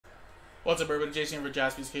What's up, everybody? Jason here for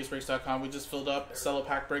JaspysCaseBreaks.com. We just filled up Cello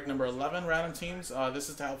pack break number 11, random teams. This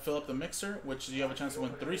is to help fill up the mixer, which you have a chance to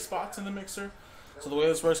win 3 spots in the mixer. So the way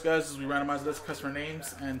this works, guys, is we randomize this customer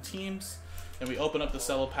names and teams, and we open up the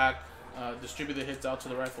Cello pack, distribute the hits out to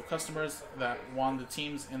the rightful customers that won the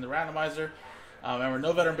teams in the randomizer. Remember,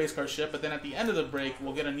 no veteran base card ship, but then at the end of the break,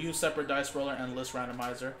 we'll get a new separate dice roller and list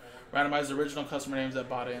randomizer. Randomize the original customer names that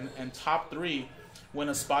bought in, and top 3 win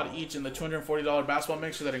a spot each in the $240 basketball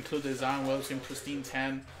mixer that includes a Zion Williamson Pristine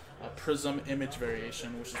 10 Prizm image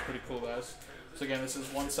variation, which is pretty cool, guys. So again, this is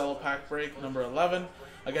one Cello pack break, number 11.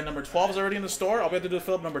 Again, number 12 is already in the store. All we have to do is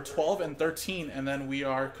fill up number 12 and 13, and then we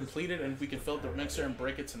are completed, and we can fill up the mixer and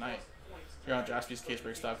break it tonight here on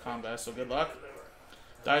JaspysCaseBreaks.com, guys. So good luck.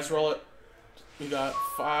 Dice roll it. We got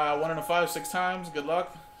 1 and a 5 6 times. Good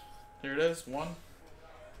luck. Here it is. 1,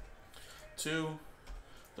 2,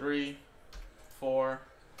 3, 4,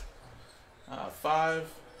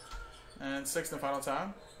 5, and 6 the final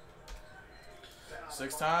time.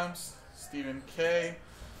 6 times. Stephen K.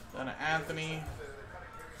 Then Anthony.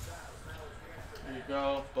 There you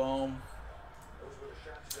go. Boom.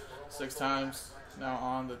 6 times. Now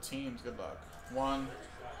on the teams. Good luck. 1,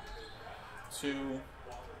 2,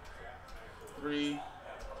 3,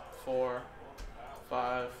 4,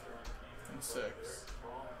 5, and 6.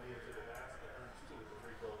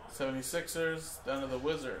 76ers, down to the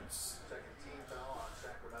Wizards. Second team foul on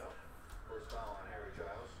Sacramento. First foul on Harry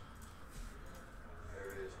Giles.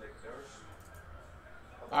 There it is, Nick Nurse.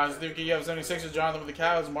 Alright, so you have 76ers, Jonathan with the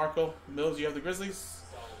Cavs, Marco Mills, you have the Grizzlies,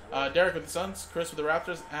 Derek with the Suns, Chris with the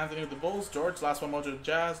Raptors, Anthony with the Bulls, George, last one, Mojo with the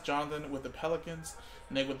Jazz, Jonathan with the Pelicans,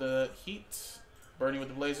 Nick with the Heat, Bernie with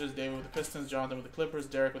the Blazers, David with the Pistons, Jonathan with the Clippers,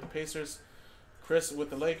 Derek with the Pacers, Chris with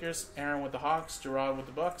the Lakers, Aaron with the Hawks, Gerard with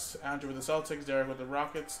the Bucks, Andrew with the Celtics, Derek with the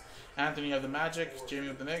Rockets, Anthony you have the Magic, Jamie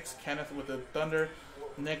with the Knicks, Kenneth with the Thunder,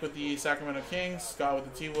 Nick with the Sacramento Kings, Scott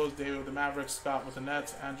with the T-Wolves, David with the Mavericks, Scott with the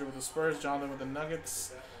Nets, Andrew with the Spurs, Jonathan with the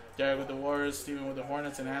Nuggets, Derek with the Warriors, Steven with the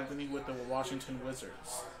Hornets, and Anthony with the Washington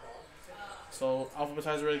Wizards. So,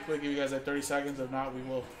 alphabetize really quick, give you guys like 30 seconds. If not, we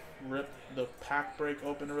will rip the pack break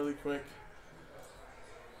open really quick.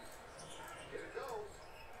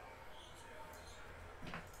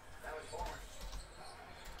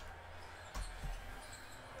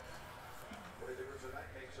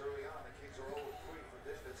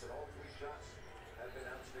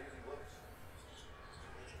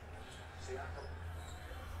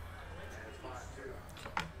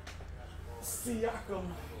 Siakam.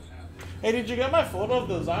 Hey, did you get my photo of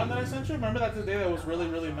the Zion that I sent you? Remember that the day that was really,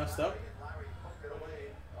 really messed up?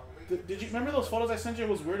 Did you remember those photos I sent you? It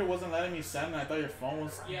was weird. It wasn't letting me send, and I thought your phone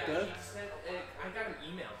was dead. Yeah, he said I got an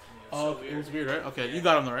email from you. Oh, so it was weird, right? Okay, you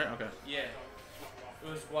got them though, right? Okay. Yeah. It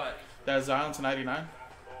was what? That Zion to 99.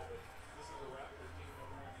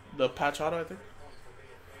 The patch auto, I think.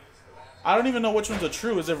 I don't even know which one's a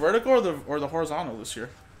true. Is it vertical or the horizontal this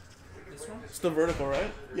year? This one? It's the vertical,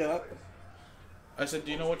 right? Yeah. I said,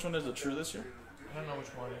 do you know which one is the true this year? I don't know which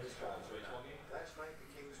one it is.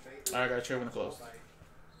 Alright, guys, trade when it closed.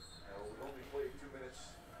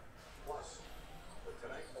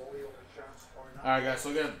 Alright, guys,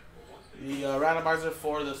 so again, the randomizer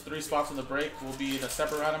for the 3 spots in the break will be the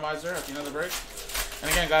separate randomizer at the end of the break.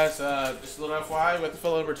 And again, guys, just a little FYI, we have to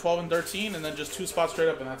fill number 12 and 13, and then just 2 spots straight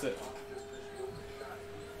up, and that's it.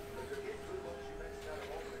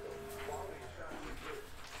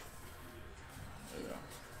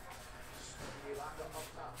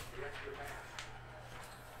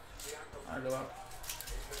 Alright, go out.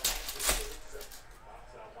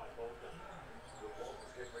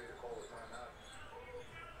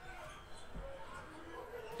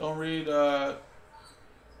 Don't read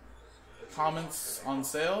comments on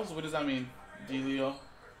sales. What does that mean, Delio?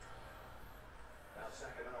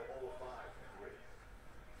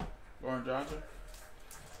 Warren Johnson.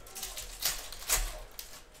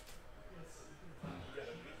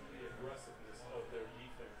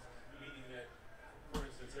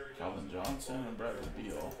 Calvin Johnson and Bradley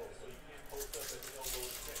Beal.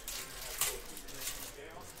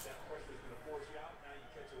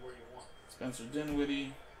 Spencer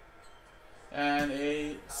Dinwiddie. And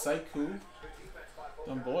a Saiku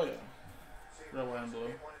Dumboya. Red, white, and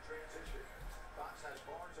blue.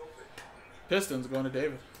 Pistons going to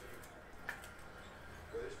David.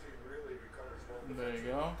 There you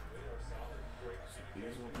go.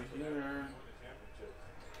 These will be here.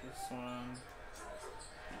 This one.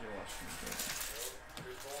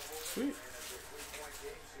 Sweet.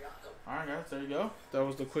 Alright, guys, there you go. That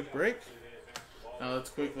was the quick break. Now let's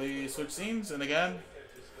quickly switch scenes. And again,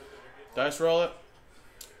 dice roll it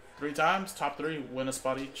 3 times. Top 3 win a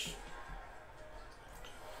spot each.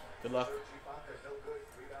 Good luck. Chewbacca, no good.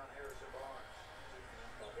 Rebound, Harrison Barnes.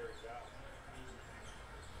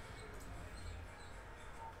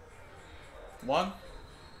 One. And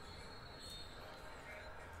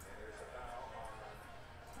there's a foul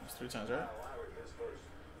on That's 3 times, right? Lowry, his first.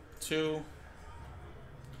 2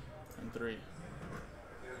 and 3. You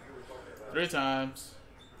were talking about 3 times.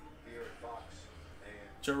 De'Aaron Fox.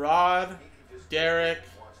 And Gerard, he can just Derek,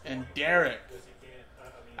 and Derek.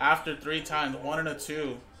 After 3 times, 1 and a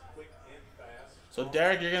 2. So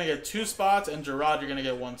Derek, you're gonna get 2 spots, and Gerard, you're gonna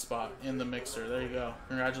get 1 spot in the mixer. There you go.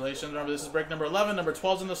 Congratulations. Remember, this is break number 11. Number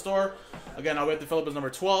 12's in the store. Again, I'll wait to fill up as number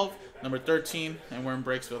 12, number 13, and we're in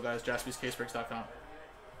Breaksville, guys. JaspysCaseBreaks.com.